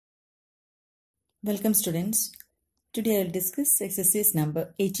Welcome students. Today I will discuss exercise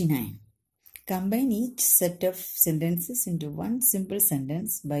number 89. Combine each set of sentences into one simple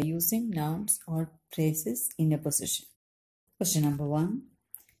sentence by using nouns or phrases in a position. Question number 1.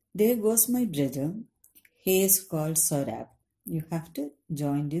 There goes my brother. He is called Sorab. You have to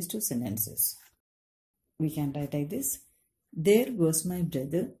join these two sentences. We can write like this. There goes my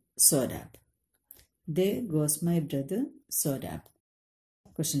brother Sorab. There goes my brother Sorab.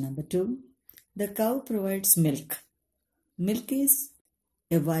 Question number 2. The cow provides milk. Milk is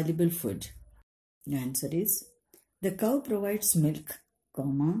a valuable food. The answer is the cow provides milk,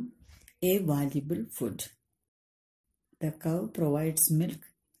 comma, a valuable food. The cow provides milk,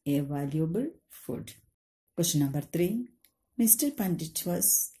 a valuable food. Question number 3. Mr. Pandit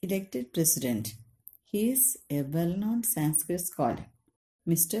was elected president. He is a well-known Sanskrit scholar.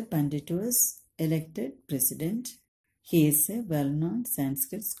 Mr. Pandit was elected president. He is a well-known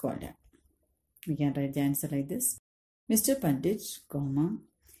Sanskrit scholar. We can write the answer like this. Mr. Pandit, comma,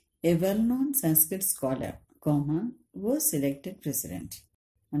 a well-known Sanskrit scholar, comma, was elected president.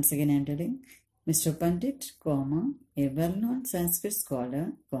 Once again I am telling, Mr. Pandit, comma, a well-known Sanskrit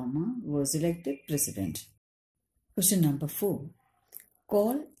scholar, comma, was elected president. Question number 4.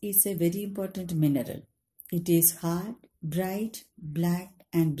 Coal is a very important mineral. It is hard, bright, black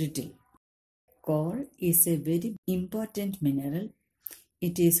and brittle. Coal is a very important mineral.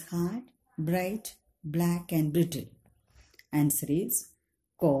 It is hard, bright, black and brittle. Answer is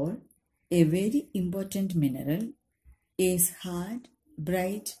coal, a very important mineral, is hard,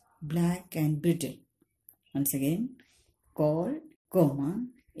 bright, black and brittle. Once again, coal, comma,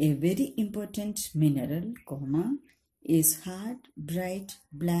 a very important mineral, comma, is hard, bright,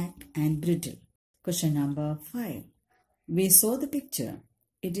 black and brittle. Question number 5. We saw the picture.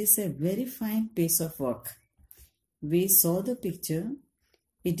 It is a very fine piece of work. We saw the picture.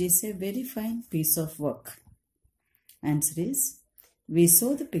 It is a very fine piece of work. Answer is, we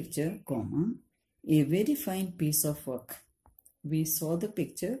saw the picture, comma, a very fine piece of work. We saw the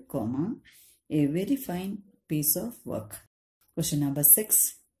picture, comma, a very fine piece of work. Question number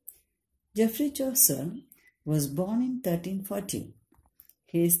 6. Geoffrey Chaucer was born in 1340.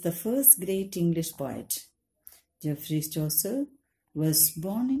 He is the first great English poet. Geoffrey Chaucer was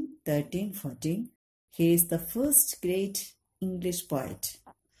born in 1340. He is the first great English poet.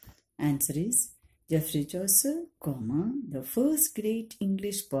 Answer is Geoffrey Chaucer, comma, the first great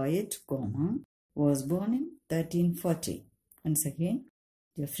English poet, comma, was born in 1340. Once again,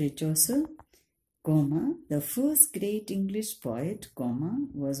 Geoffrey Chaucer, comma, the first great English poet, comma,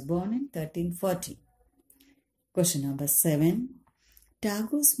 was born in 1340. Question number 7.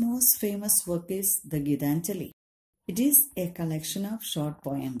 Tagore's most famous work is the Gitanjali. It is a collection of short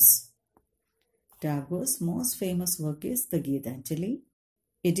poems. Tagore's most famous work is the Gitanjali.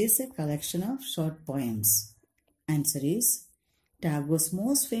 It is a collection of short poems. Answer is Tagore's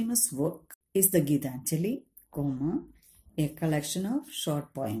most famous work is the Gitanjali, comma, a collection of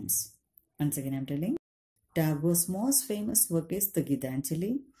short poems. Once again I am telling, Tagore's most famous work is the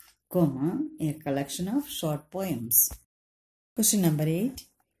Gitanjali, comma, a collection of short poems. Question number 8.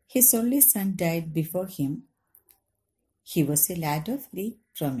 His only son died before him. He was a lad of great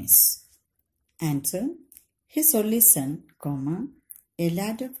promise. Answer, his only son, comma, a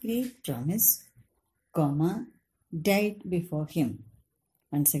lad of great promise, comma, died before him.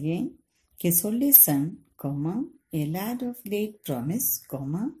 Once again, his only son, comma, a lad of great promise,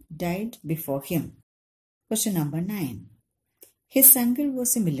 comma, died before him. Question number 9. His uncle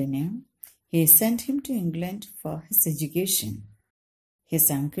was a millionaire. He sent him to England for his education.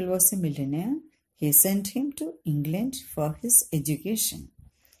 His uncle was a millionaire. He sent him to England for his education.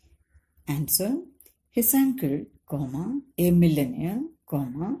 Answer, his uncle, comma, a millionaire,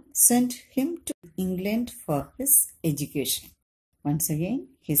 comma, sent him to England for his education. Once again,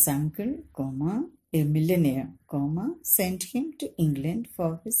 his uncle, comma, a millionaire, comma, sent him to England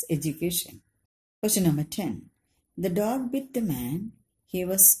for his education. Question number 10. The dog bit the man. He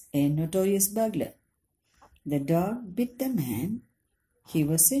was a notorious burglar. The dog bit the man. He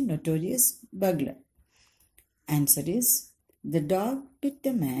was a notorious burglar. Answer is, the dog bit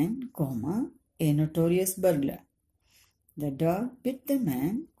the man, comma, a notorious burglar. The dog bit the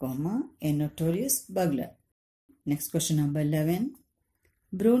man, comma, a notorious burglar. Next question number 11.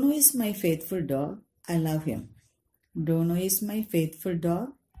 Bruno is my faithful dog. I love him. Bruno is my faithful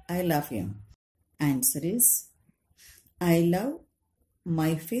dog. I love him. Answer is, I love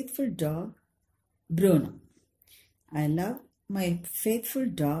my faithful dog, Bruno. I love my faithful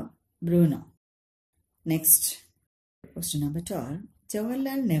dog, Bruno. Next, question number 12.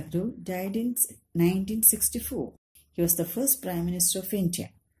 Jawaharlal Nehru died in 1964. He was the first Prime Minister of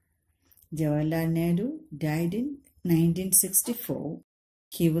India. Jawaharlal Nehru died in 1964.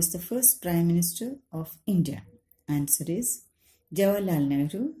 He was the first Prime Minister of India. Answer is Jawaharlal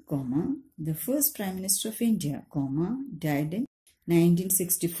Nehru, the first Prime Minister of India, died in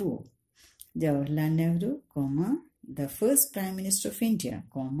 1964. Jawaharlal Nehru, the first Prime Minister of India,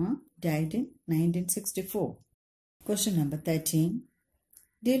 died in 1964. Question number 13.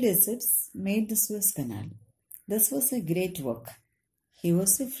 De Lesseps made the Suez Canal. This was a great work. He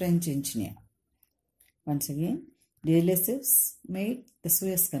was a French engineer. Once again, De Lesseps made the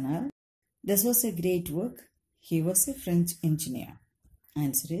Suez Canal. This was a great work. He was a French engineer.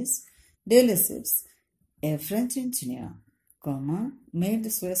 Answer is De Lesseps, a French engineer, made the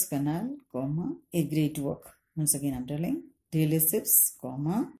Suez Canal, a great work. Once again, I'm telling De Lesseps,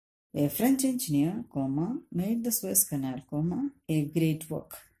 a French engineer, made the Suez Canal, a great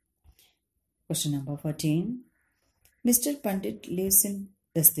work. Question number 14. Mr. Pandit lives in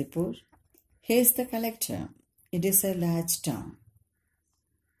Dastipur. He is the collector. It is a large town.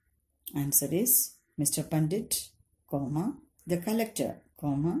 Answer is Mr. Pandit, the collector,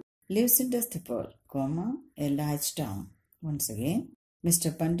 lives in Dastipur, a large town. Once again,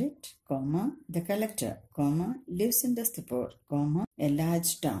 Mr. Pandit, the collector, lives in Dastipur, a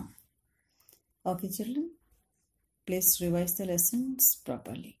large town. Okay, children, please revise the lessons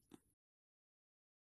properly.